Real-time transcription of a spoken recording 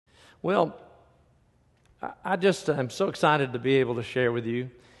Well, I'm so excited to be able to share with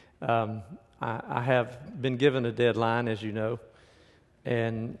you. I have been given a deadline, as you know,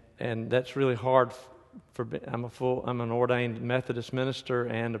 and that's really hard. I'm an ordained Methodist minister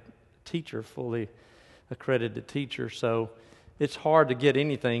and a teacher, fully accredited teacher. So it's hard to get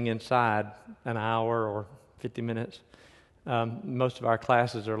anything inside an hour or 50 minutes. Most of our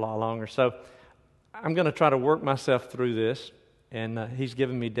classes are a lot longer. So I'm going to try to work myself through this, and he's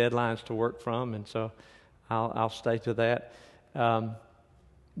given me deadlines to work from, and so I'll stay to that.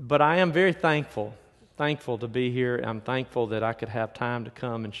 But I am very thankful to be here. I'm thankful that I could have time to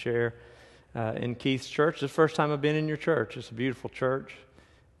come and share in Keith's church. It's the first time I've been in your church. It's a beautiful church,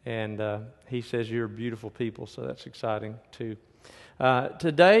 and he says you're beautiful people, so that's exciting too.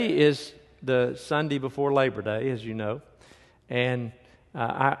 Today is the Sunday before Labor Day, as you know, and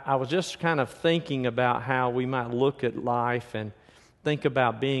I was just kind of thinking about how we might look at life and think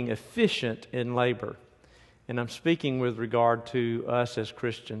about being efficient in labor. And I'm speaking with regard to us as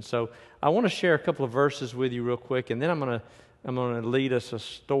Christians. So I want to share a couple of verses with you real quick, and then I'm going to lead us a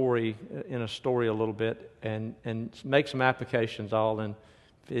story a little bit and make some applications all in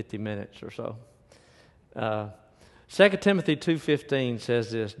 50 minutes or so. 2 Timothy 2:15 says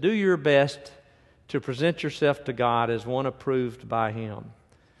this: "Do your best to present yourself to God as one approved by Him,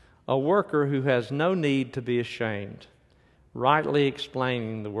 a worker who has no need to be ashamed, rightly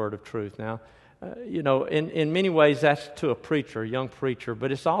explaining the word of truth." Now, in many ways that's to a preacher, a young preacher,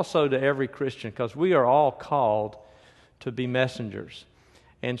 but it's also to every Christian, because we are all called to be messengers.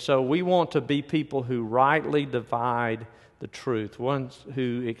 And so we want to be people who rightly divide the truth, ones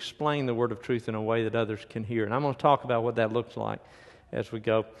who explain the word of truth in a way that others can hear. And I'm going to talk about what that looks like as we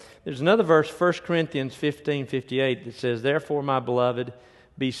go. There's another verse, 1 Corinthians 15:58, that says, "Therefore, my beloved,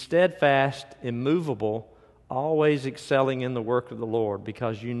 be steadfast, immovable, always excelling in the work of the Lord,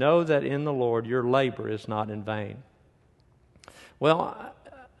 because you know that in the Lord your labor is not in vain." Well,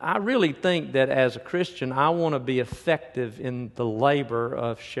 I really think that as a Christian, I want to be effective in the labor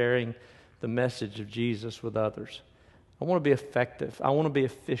of sharing the message of Jesus with others. I want to be effective. I want to be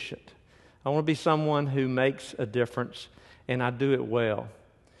efficient. I want to be someone who makes a difference, and I do it well.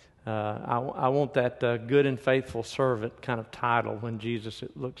 I want that good and faithful servant kind of title when Jesus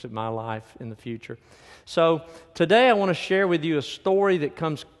looks at my life in the future. So today I want to share with you a story that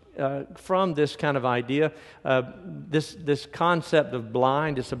comes from this kind of idea. This concept of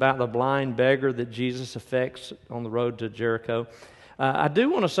blind. It's about the blind beggar that Jesus affects on the road to Jericho. I do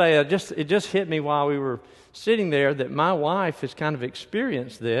want to say, it just hit me while we were sitting there that my wife has kind of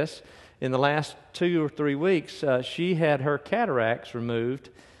experienced this in the last 2 or 3 weeks. She had her cataracts removed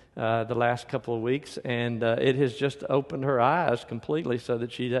the last couple of weeks, and it has just opened her eyes completely so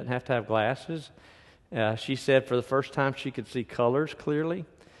that she doesn't have to have glasses. She said for the first time she could see colors clearly.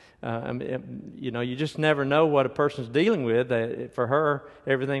 You just never know what a person's dealing with. For her,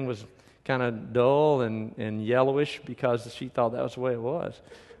 everything was kind of dull and yellowish because she thought that was the way it was.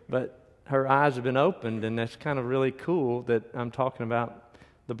 But her eyes have been opened, and that's kind of really cool that I'm talking about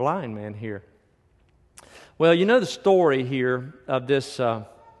the blind man here. Well, you know the story here of this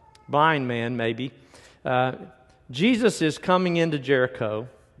blind man, maybe. Jesus is coming into Jericho,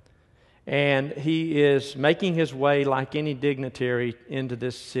 and he is making his way like any dignitary into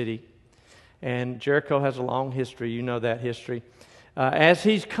this city. And Jericho has a long history. You know that history. As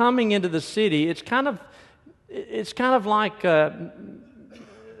he's coming into the city, it's kind of like.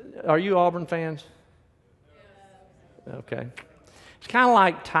 Are you Auburn fans? Okay. It's kind of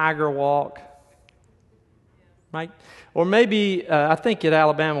like Tiger Walk, right? Or maybe I think at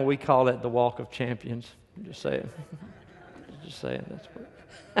Alabama we call it the Walk of Champions. Just saying. Just saying. That's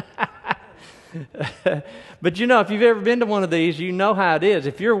But if you've ever been to one of these, you know how it is.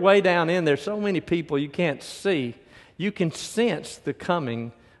 If you're way down in there, so many people you can't see. You can sense the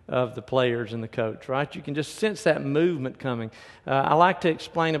coming of the players and the coach, right? You can just sense that movement coming. I like to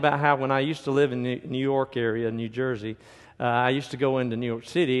explain about how when I used to live in the New York area, New Jersey, I used to go into New York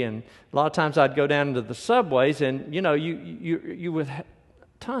City, and a lot of times I'd go down into the subways, and you with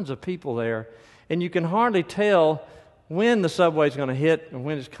tons of people there, and you can hardly tell when the subway's going to hit and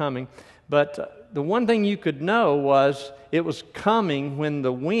when it's coming. But the one thing you could know was it was coming when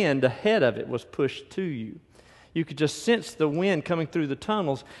the wind ahead of it was pushed to you. You could just sense the wind coming through the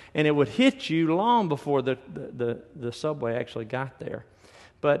tunnels, and it would hit you long before the subway actually got there.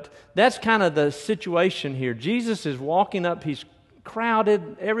 But that's kind of the situation here. Jesus is walking up. He's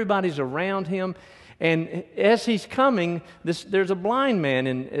crowded. Everybody's around him. And as he's coming, there's a blind man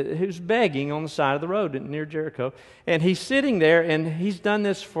who's begging on the side of the road near Jericho. And he's sitting there, and he's done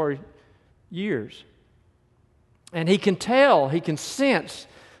this for years. And he can tell, he can sense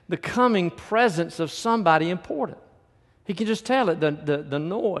the coming presence of somebody important. He can just tell it, the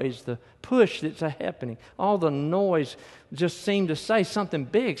noise, the push that's happening. All the noise just seemed to say something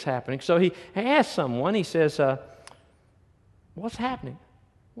big's happening. So he asked someone, he says, what's happening?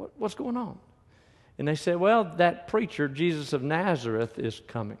 What's going on? And they said, well, that preacher, Jesus of Nazareth, is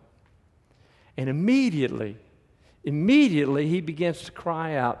coming. And immediately he begins to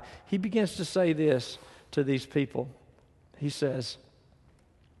cry out. He begins to say this to these people. He says,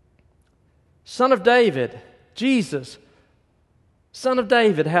 Son of David, Jesus, Son of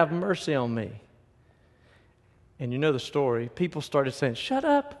David, have mercy on me. And you know the story. People started saying, shut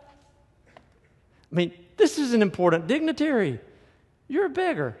up. I mean, this is an important dignitary. You're a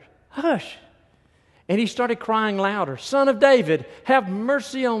beggar. Hush. And he started crying louder, Son of David, have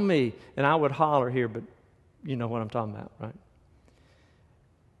mercy on me. And I would holler here, but you know what I'm talking about, right?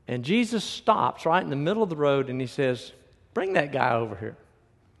 And Jesus stops right in the middle of the road and he says, bring that guy over here.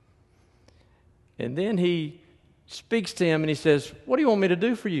 And then he speaks to him and he says, what do you want me to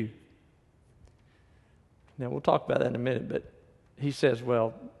do for you? Now, we'll talk about that in a minute, but he says,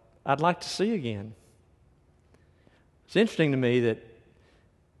 well, I'd like to see again. It's interesting to me that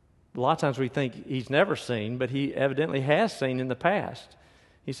a lot of times we think he's never seen, but he evidently has seen in the past.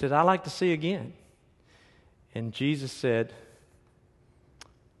 He said, I'd like to see again. And Jesus said,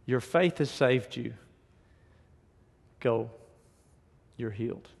 your faith has saved you. Go, you're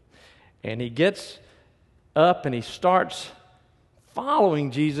healed. And he gets up and he starts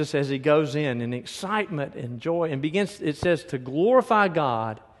following Jesus as he goes in excitement and joy, and begins, it says, to glorify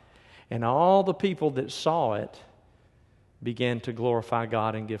God. And all the people that saw it began to glorify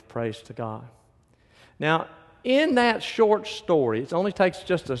God and give praise to God. Now, in that short story, it only takes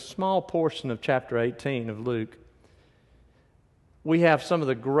just a small portion of chapter 18 of Luke, we have some of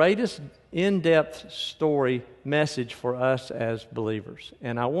the greatest in-depth story message for us as believers.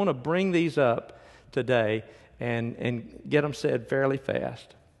 And I want to bring these up today and get them said fairly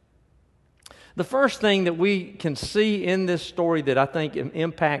fast. The first thing that we can see in this story that I think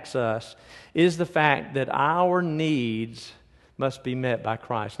impacts us is the fact that our needs must be met by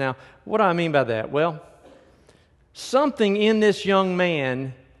Christ. Now, what do I mean by that? Well, something in this young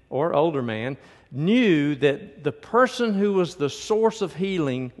man or older man knew that the person who was the source of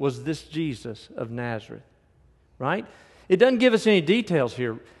healing was this Jesus of Nazareth, right? It doesn't give us any details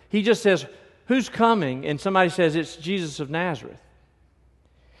here. He just says, who's coming? And somebody says, it's Jesus of Nazareth.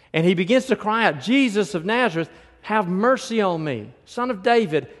 And he begins to cry out, Jesus of Nazareth, have mercy on me. Son of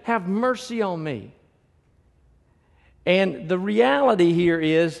David, have mercy on me. And the reality here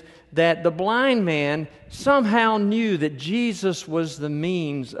is that the blind man somehow knew that Jesus was the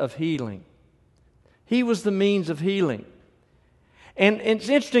means of healing. He was the means of healing. And it's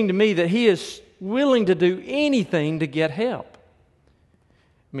interesting to me that he is willing to do anything to get help.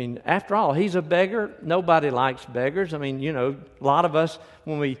 I mean, after all, he's a beggar. Nobody likes beggars. I mean, you know, a lot of us,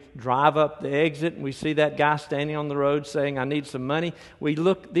 when we drive up the exit and we see that guy standing on the road saying, I need some money, we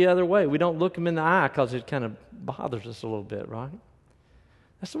look the other way. We don't look him in the eye because it kind of bothers us a little bit, right?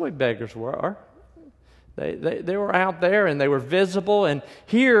 That's the way beggars were. They were out there and they were visible, and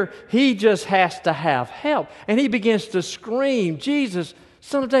here he just has to have help. And he begins to scream, Jesus,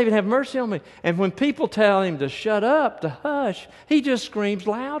 Son of David, have mercy on me. And when people tell him to shut up, to hush, he just screams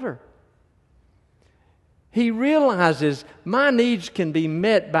louder. He realizes my needs can be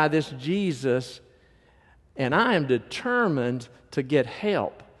met by this Jesus, and I am determined to get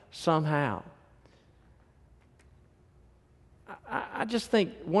help somehow. I just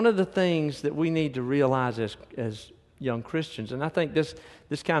think one of the things that we need to realize as young Christians, and I think this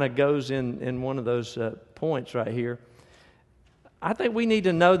kind of goes in one of those points right here, I think we need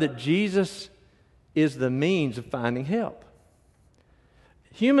to know that Jesus is the means of finding help.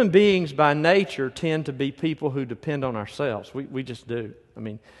 Human beings by nature tend to be people who depend on ourselves. We just do. I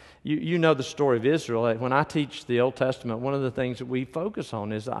mean, you know the story of Israel. When I teach the Old Testament, one of the things that we focus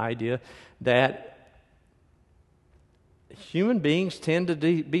on is the idea that human beings tend to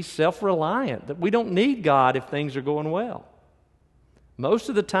be self-reliant, that we don't need God if things are going well. Most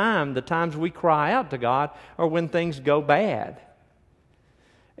of the times we cry out to God are when things go bad.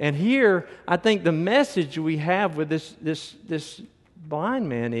 And here, I think the message we have with this blind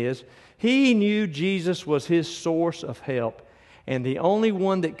man is he knew Jesus was his source of help and the only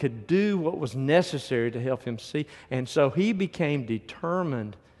one that could do what was necessary to help him see. And so he became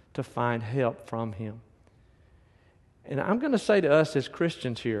determined to find help from him. And I'm going to say to us as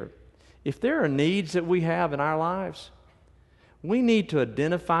Christians here, if there are needs that we have in our lives, we need to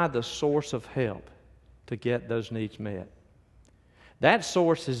identify the source of help to get those needs met. That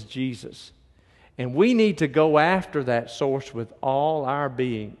source is Jesus. And we need to go after that source with all our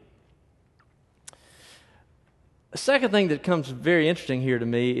being. The second thing that comes very interesting here to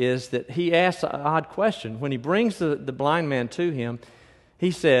me is that he asks an odd question. When he brings the blind man to him, he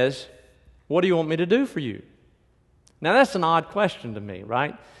says, "What do you want me to do for you?" Now that's an odd question to me,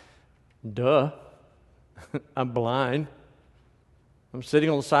 right? Duh. I'm blind. I'm sitting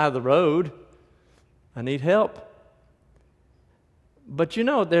on the side of the road. I need help. But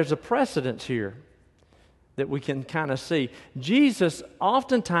there's a precedence here that we can kind of see. Jesus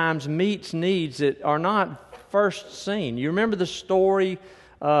oftentimes meets needs that are not first seen. You remember the story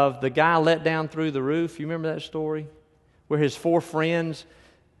of the guy let down through the roof? You remember that story? Where his 4 friends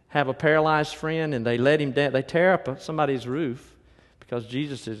have a paralyzed friend and they let him down. They tear up somebody's roof because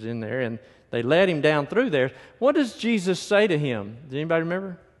Jesus is in there, and they let him down through there. What does Jesus say to him? Does anybody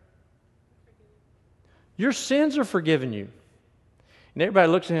remember? Your sins are forgiven you. And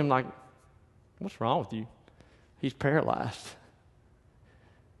everybody looks at him like, what's wrong with you? He's paralyzed.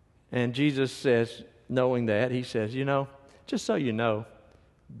 And Jesus says, knowing that, he says, just so you know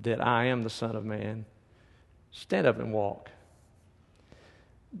that I am the Son of Man, stand up and walk.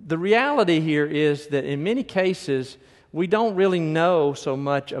 The reality here is that in many cases, we don't really know so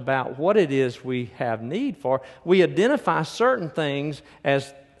much about what it is we have need for. We identify certain things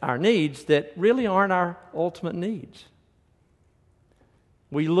as our needs that really aren't our ultimate needs.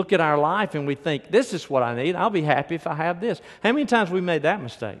 We look at our life and we think, this is what I need. I'll be happy if I have this. How many times we made that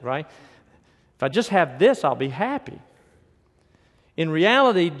mistake, right? If I just have this, I'll be happy. In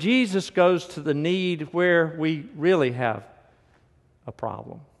reality, Jesus goes to the need where we really have a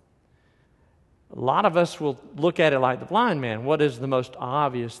problem. A lot of us will look at it like the blind man. What is the most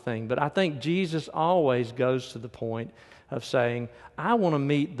obvious thing? But I think Jesus always goes to the point of saying, I want to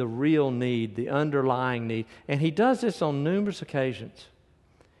meet the real need, the underlying need. And he does this on numerous occasions.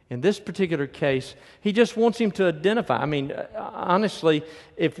 In this particular case, he just wants him to identify. I mean, honestly,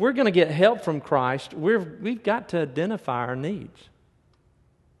 if we're going to get help from Christ, we've got to identify our needs.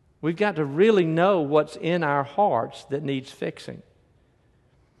 We've got to really know what's in our hearts that needs fixing.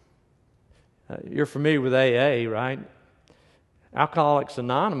 You're familiar with AA, right? Alcoholics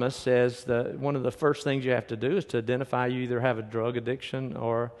Anonymous says that one of the first things you have to do is to identify you either have a drug addiction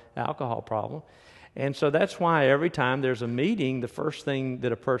or alcohol problem. And so that's why every time there's a meeting, the first thing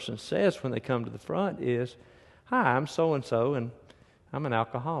that a person says when they come to the front is, "Hi, I'm so-and-so, and I'm an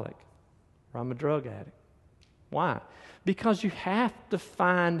alcoholic, or I'm a drug addict." Why? Because you have to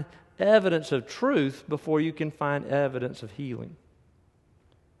find evidence of truth before you can find evidence of healing.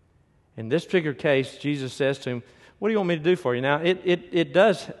 In this particular case, Jesus says to him, "What do you want me to do for you?" Now, it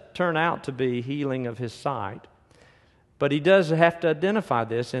does turn out to be healing of his sight. But he does have to identify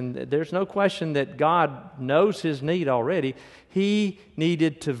this, and there's no question that God knows his need already. He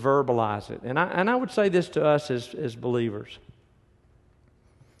needed to verbalize it. And I would say this to us as believers.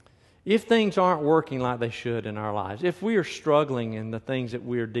 If things aren't working like they should in our lives, if we are struggling in the things that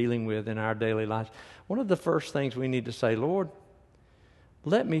we are dealing with in our daily lives, one of the first things we need to say, Lord,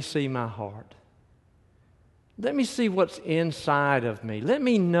 let me see my heart. Let me see what's inside of me. Let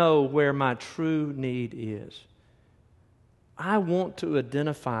me know where my true need is. I want to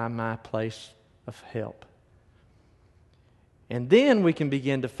identify my place of help. And then we can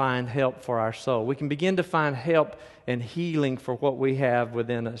begin to find help for our soul. We can begin to find help and healing for what we have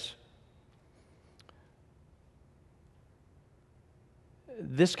within us.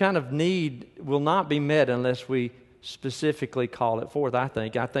 This kind of need will not be met unless we specifically call it forth, I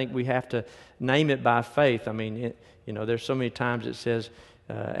think. I think we have to name it by faith. I mean, there's so many times it says,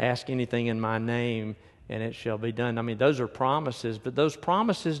 ask anything in my name, and it shall be done. I mean, those are promises, but those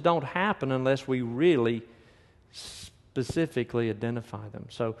promises don't happen unless we really specifically identify them.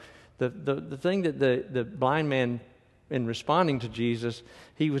 So the thing that the blind man, in responding to Jesus,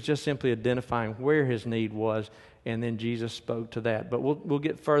 he was just simply identifying where his need was, and then Jesus spoke to that. But we'll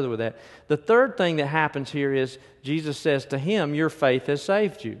get further with that. The third thing that happens here is Jesus says to him, your faith has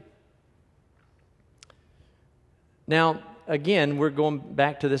saved you. Now, again, we're going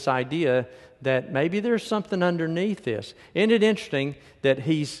back to this idea that maybe there's something underneath this. Isn't it interesting that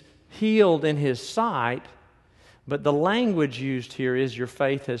he's healed in his sight, but the language used here is your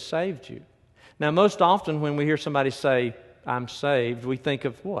faith has saved you. Now, most often when we hear somebody say, I'm saved, we think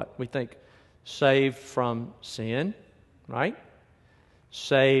of what? We think saved from sin, right?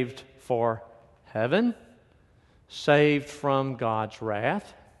 Saved for heaven, saved from God's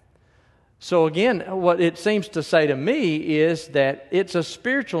wrath. So again, what it seems to say to me is that it's a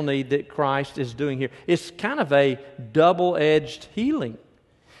spiritual need that Christ is doing here. It's kind of a double-edged healing.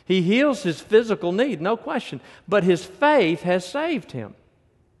 He heals his physical need, no question, but his faith has saved him.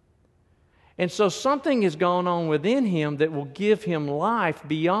 And so something is going on within him that will give him life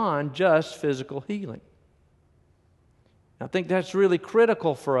beyond just physical healing. I think that's really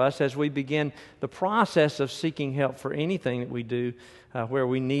critical for us as we begin the process of seeking help for anything that we do where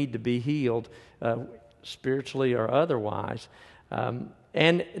we need to be healed, spiritually or otherwise.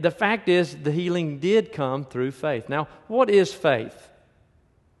 And the fact is, the healing did come through faith. Now, what is faith?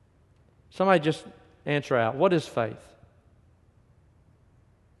 Somebody just answer out. What is faith?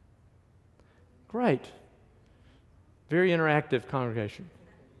 Great. Very interactive congregation.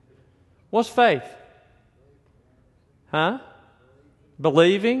 What's faith? Huh?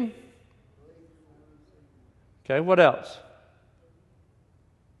 Believing? Okay, what else?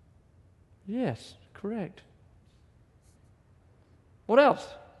 Yes, correct. What else?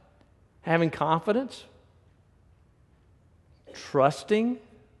 Having confidence? Trusting?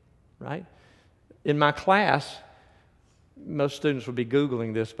 Right? In my class, most students would be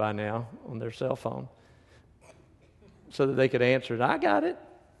Googling this by now on their cell phone so that they could answer it. I got it.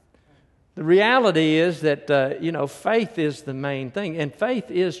 The reality is that, faith is the main thing. And faith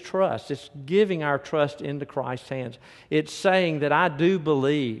is trust. It's giving our trust into Christ's hands. It's saying that I do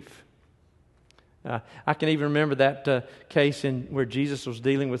believe. I can even remember that case where Jesus was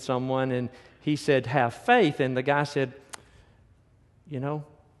dealing with someone and he said, have faith. And the guy said,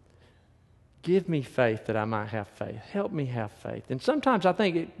 give me faith that I might have faith. Help me have faith. And sometimes I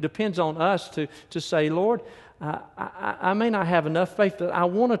think it depends on us to say, Lord, I may not have enough faith, but I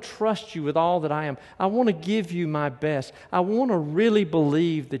want to trust you with all that I am. I want to give you my best. I want to really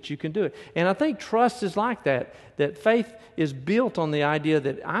believe that you can do it. And I think trust is like that faith is built on the idea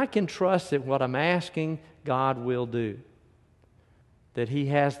that I can trust that what I'm asking, God will do. That He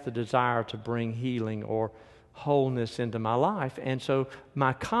has the desire to bring healing or wholeness into my life. And so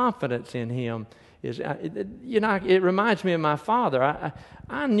my confidence in Him is, it reminds me of my father.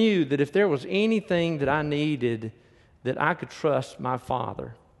 I knew that if there was anything that I needed, that I could trust my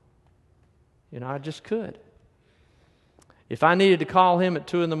father. I just could. If I needed to call him at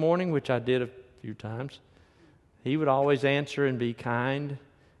 2 a.m, which I did a few times, he would always answer and be kind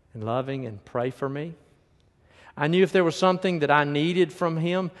and loving and pray for me. I knew if there was something that I needed from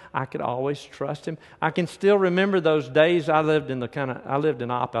him, I could always trust him. I can still remember those days. I lived in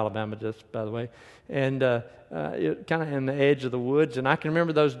Opp, Alabama, just by the way, and kind of in the edge of the woods. And I can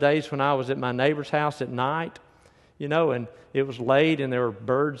remember those days when I was at my neighbor's house at night, and it was late and there were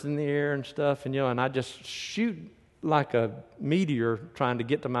birds in the air and stuff, and I just shoot like a meteor trying to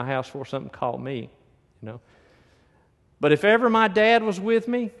get to my house before something caught me, But if ever my dad was with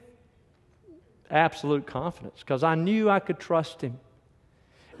me, absolute confidence, because I knew I could trust him.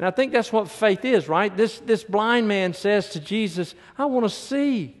 And I think that's what faith is, right? This blind man says to Jesus, I want to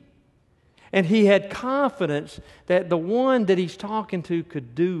see. And he had confidence that the one that he's talking to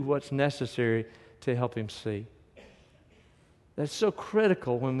could do what's necessary to help him see. That's so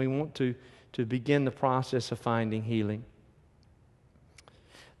critical when we want to begin the process of finding healing.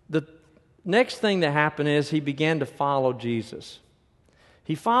 The next thing that happened is he began to follow Jesus.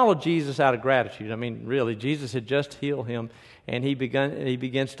 He followed Jesus out of gratitude. I mean, really, Jesus had just healed him, and he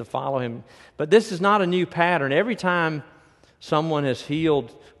begins to follow him. But this is not a new pattern. Every time someone is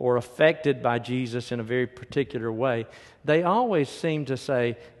healed or affected by Jesus in a very particular way, they always seem to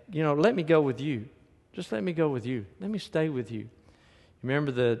say, let me go with you. Just let me go with you. Let me stay with you. You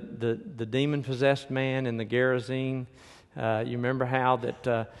remember the demon-possessed man in the Gerasene? You remember how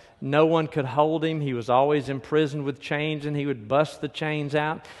that no one could hold him. He was always imprisoned with chains, and he would bust the chains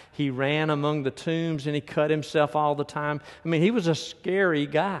out. He ran among the tombs, and he cut himself all the time. I mean, he was a scary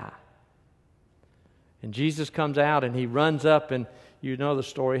guy. And Jesus comes out, and he runs up, and you know the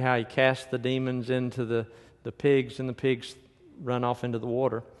story how he casts the demons into the pigs, and the pigs run off into the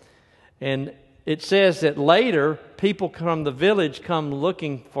water. And it says that later, people from the village come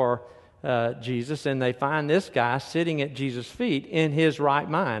looking for Jesus, and they find this guy sitting at Jesus' feet in his right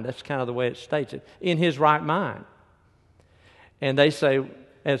mind. That's kind of the way it states it, in his right mind. And they say,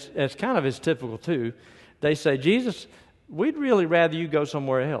 as kind of is typical too, they say, Jesus, we'd really rather you go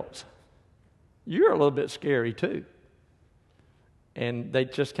somewhere else. You're a little bit scary too. And they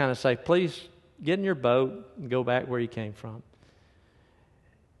just kind of say, please get in your boat and go back where you came from.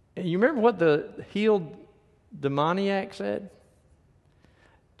 And you remember what the healed demoniac said?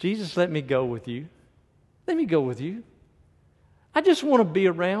 Jesus, let me go with you. Let me go with you. I just want to be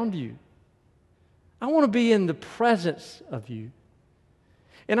around you. I want to be in the presence of you.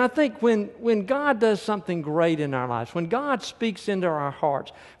 And I think when God does something great in our lives, when God speaks into our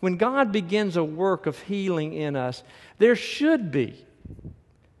hearts, when God begins a work of healing in us, there should be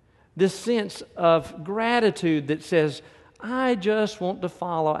this sense of gratitude that says, I just want to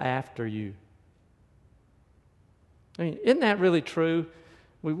follow after you. I mean, isn't that really true?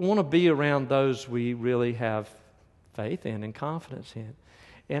 We want to be around those we really have faith in and confidence in.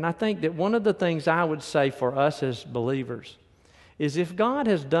 And I think that one of the things I would say for us as believers is if God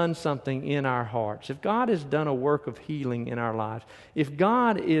has done something in our hearts, if God has done a work of healing in our lives, if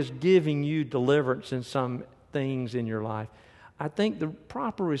God is giving you deliverance in some things in your life, I think the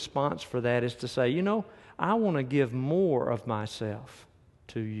proper response for that is to say, you know, I want to give more of myself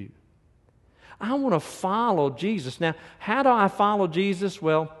to you. I want to follow Jesus. Now, how do I follow Jesus?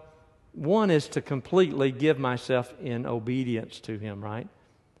 Well, one is to completely give myself in obedience to Him, right?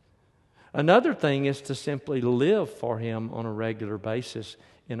 Another thing is to simply live for Him on a regular basis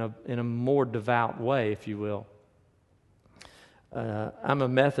in a more devout way, if you will. I'm a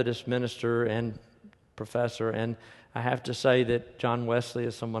Methodist minister and professor, and I have to say that John Wesley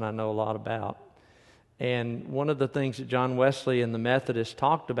is someone I know a lot about. And one of the things that John Wesley and the Methodists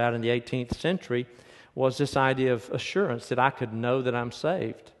talked about in the 18th century was this idea of assurance, that I could know that I'm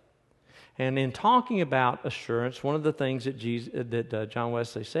saved. And in talking about assurance, one of the things that John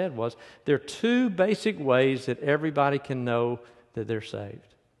Wesley said was there are two basic ways that everybody can know that they're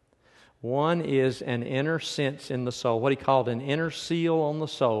saved. One is an inner sense in the soul, what he called an inner seal on the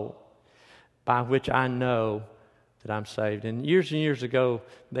soul, by which I know that I'm saved. And years ago,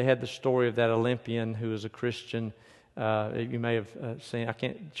 they had the story of that Olympian who was a Christian. You may have seen,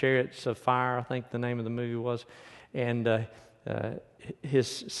 Chariots of Fire, I think the name of the movie was. And his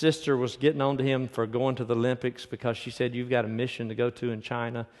sister was getting on to him for going to the Olympics because she said, you've got a mission to go to in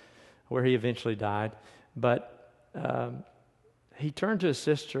China, where he eventually died. But he turned to his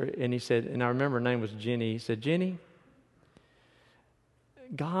sister and he said, and I remember her name was Jenny, he said, Jenny,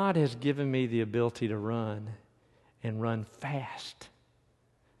 God has given me the ability to run and run fast.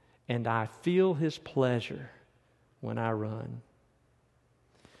 And I feel His pleasure when I run.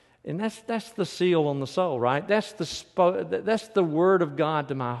 And that's the seal on the soul, right? That's the word of God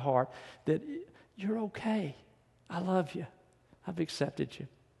to my heart, that you're okay. I love you. I've accepted you.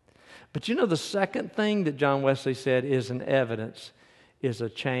 But you know, the second thing that John Wesley said is an evidence, is a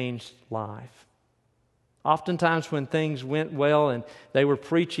changed life. Oftentimes when things went well and they were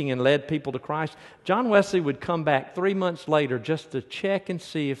preaching and led people to Christ, John Wesley would come back 3 months later just to check and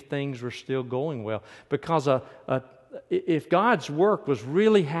see if things were still going well. Because if God's work was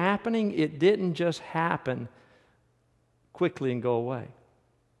really happening, it didn't just happen quickly and go away.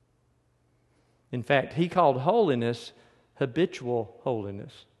 In fact, he called holiness habitual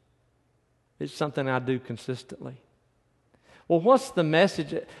holiness. It's something I do consistently. Well, what's the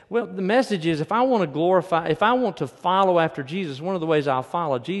message? Well, the message is if I want to follow after Jesus, one of the ways I'll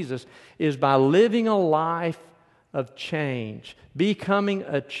follow Jesus is by living a life of change, becoming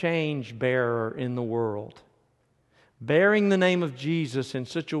a change bearer in the world, bearing the name of Jesus in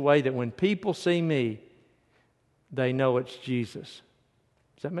such a way that when people see me, they know it's Jesus.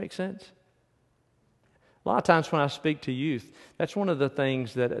 Does that make sense? A lot of times when I speak to youth, that's one of the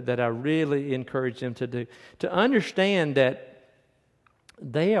things that I really encourage them to do, to understand that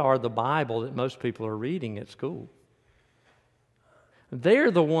they are the Bible that most people are reading at school.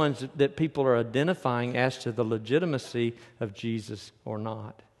 They're the ones that people are identifying as to the legitimacy of Jesus or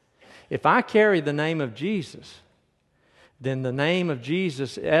not. If I carry the name of Jesus, then the name of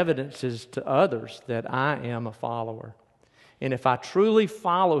Jesus evidences to others that I am a follower. And if I truly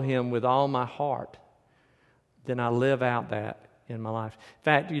follow Him with all my heart, then I live out that in my life. In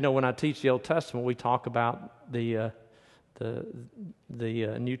fact, you know, when I teach the Old Testament, we talk about the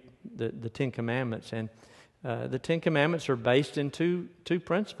Ten Commandments, and the Ten Commandments are based in two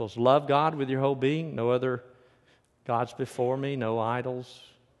principles: love God with your whole being, no other gods before me, no idols.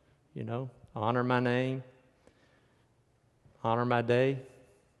 You know, honor my name, honor my day.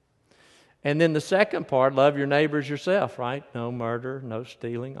 And then the second part, love your neighbors yourself, right? No murder, no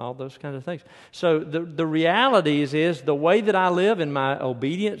stealing, all those kinds of things. So the reality is the way that I live in my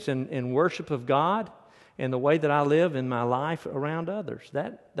obedience and worship of God, and the way that I live in my life around others,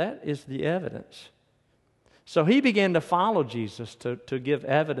 that is the evidence. So he began to follow Jesus to give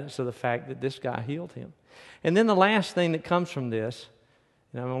evidence of the fact that this guy healed him. And then the last thing that comes from this,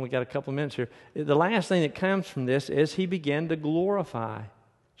 and I've only got a couple of minutes here, the last thing that comes from this is he began to glorify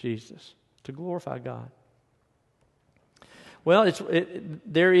Jesus, to glorify God. Well,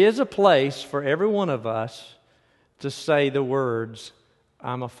 there is a place for every one of us to say the words,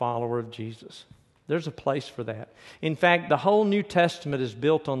 I'm a follower of Jesus. There's a place for that. In fact, the whole New Testament is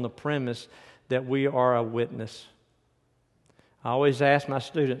built on the premise that we are a witness. I always ask my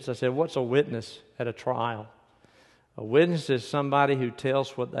students, I said, what's a witness at a trial? A witness is somebody who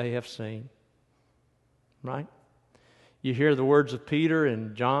tells what they have seen. Right? You hear the words of Peter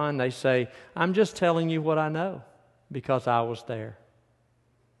and John, they say, I'm just telling you what I know. because I was there.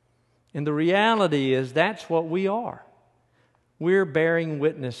 And the reality is that's what we are. We're bearing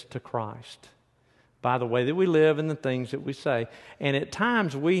witness to Christ by the way that we live and the things that we say. And at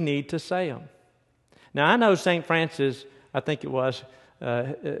times we need to say them. Now I know St. Francis, I think it was,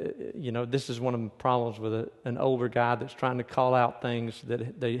 this is one of the problems with an older guy that's trying to call out things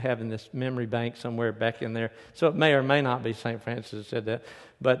that they have in this memory bank somewhere back in there. So it may or may not be St. Francis that said that,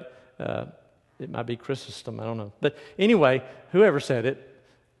 but it might be Chrysostom, I don't know. But anyway, whoever said it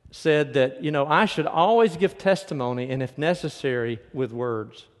said that, I should always give testimony, and if necessary, with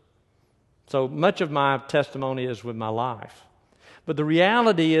words. So much of my testimony is with my life. But the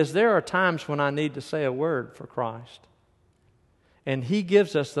reality is there are times when I need to say a word for Christ. And He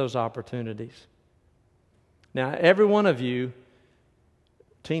gives us those opportunities. Now, every one of you,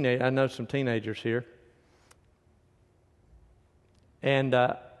 I know some teenagers here. And,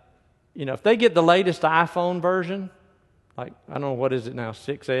 if they get the latest iPhone version, like, I don't know, what is it now,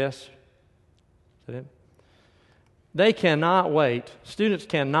 6S? Is that it? They cannot wait. Students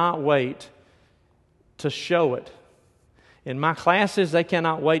cannot wait to show it. In my classes, they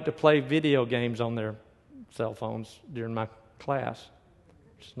cannot wait to play video games on their cell phones during my class.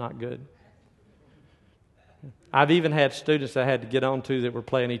 It's not good. I've even had students that I had to get on to that were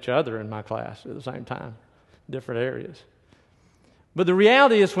playing each other in my class at the same time, different areas. But the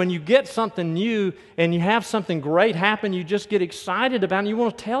reality is when you get something new and you have something great happen, you just get excited about it and you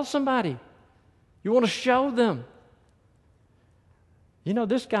want to tell somebody. You want to show them.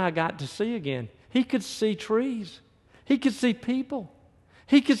 This guy got to see again. He could see trees. He could see people.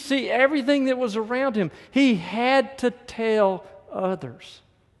 He could see everything that was around him. He had to tell others.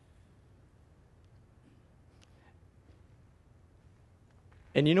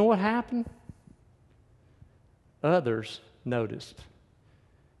 And you know what happened? Others noticed.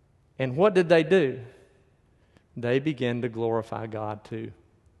 And what did they do? They began to glorify God too.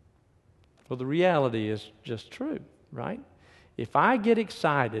 Well, the reality is just true, right? If I get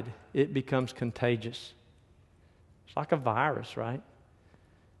excited, it becomes contagious. It's like a virus, right?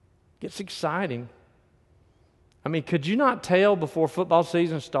 It gets exciting. I mean, could you not tell before football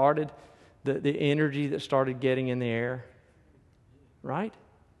season started the energy that started getting in the air? Right?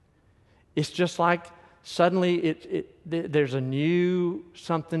 It's just like suddenly there's a new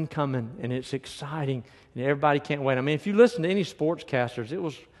something coming and it's exciting and everybody can't wait. I mean, if you listen to any sportscasters, it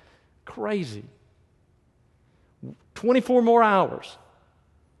was crazy. 24 more hours.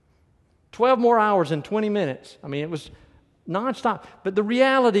 12 more hours in 20 minutes. I mean, it was nonstop. But the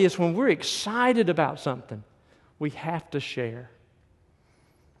reality is when we're excited about something, we have to share.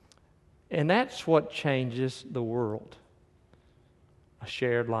 And that's what changes the world. A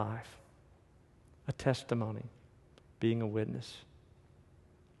shared life. A testimony. Being a witness.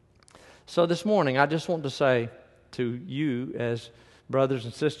 So this morning, I just want to say to you as brothers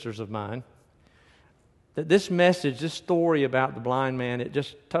and sisters of mine, that this message, this story about the blind man, it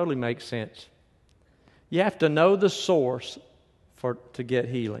just totally makes sense. You have to know the source to get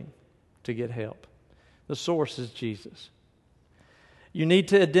healing, to get help. The source is Jesus. You need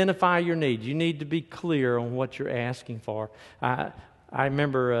to identify your need. You need to be clear on what you're asking for. I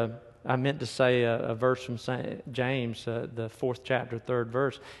remember I meant to say a verse from James, the 4th chapter, 3rd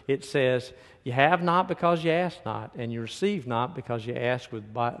verse. It says, you have not because you ask not, and you receive not because you ask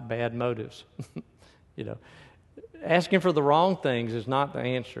with bad motives. Asking for the wrong things is not the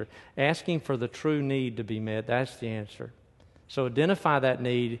answer. Asking for the true need to be met, that's the answer. So identify that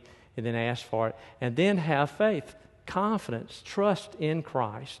need and then ask for it. And then have faith, confidence, trust in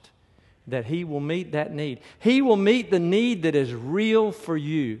Christ that He will meet that need. He will meet the need that is real for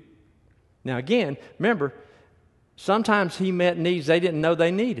you. Now again, remember, sometimes He met needs they didn't know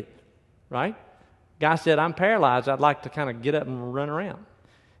they needed, right? Guy said, I'm paralyzed, I'd like to kind of get up and run around.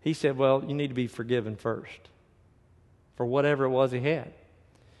 He said, well, you need to be forgiven first for whatever it was he had.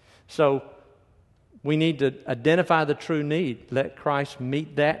 So we need to identify the true need. Let Christ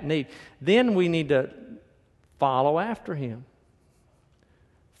meet that need. Then we need to follow after Him.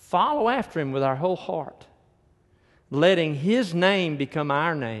 Follow after Him with our whole heart. Letting His name become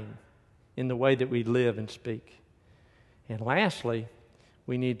our name in the way that we live and speak. And lastly,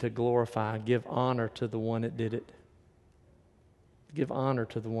 we need to glorify, give honor to the one that did it. Give honor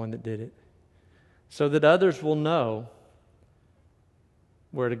to the one that did it. So that others will know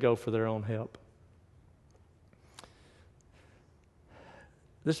where to go for their own help.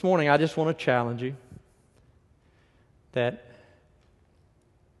 This morning, I just want to challenge you that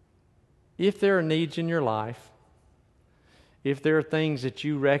if there are needs in your life, if there are things that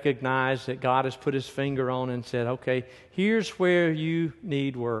you recognize that God has put His finger on and said, okay, here's where you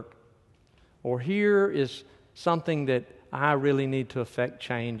need work, or here is something that I really need to affect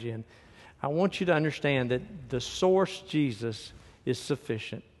change in. I want you to understand that the source, Jesus, is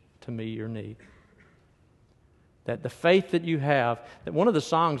sufficient to meet your need. That the faith that you have, that one of the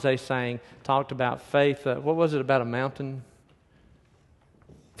songs they sang talked about faith. What was it about a mountain?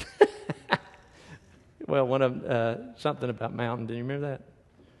 Well, something about mountain. Do you remember that?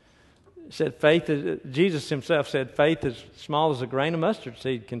 It said faith is, Jesus himself said, faith as small as a grain of mustard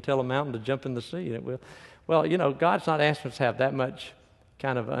seed can tell a mountain to jump in the sea, and it will. Well, God's not asking us to have that much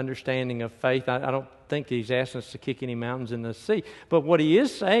kind of understanding of faith. I don't think He's asking us to kick any mountains in the sea. But what He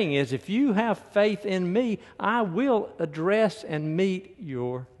is saying is, if you have faith in me, I will address and meet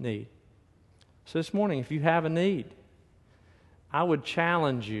your need. So this morning, if you have a need, I would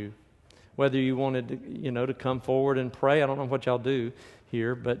challenge you, whether you wanted to, to come forward and pray. I don't know what y'all do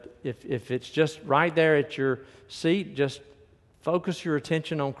here, but if it's just right there at your seat, just focus your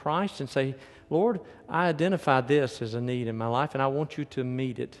attention on Christ and say, Lord, I identify this as a need in my life, and I want you to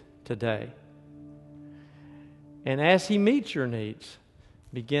meet it today. And as He meets your needs,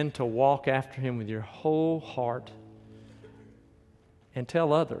 begin to walk after Him with your whole heart and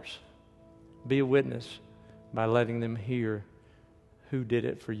tell others. Be a witness by letting them hear who did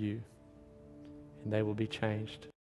it for you, and they will be changed.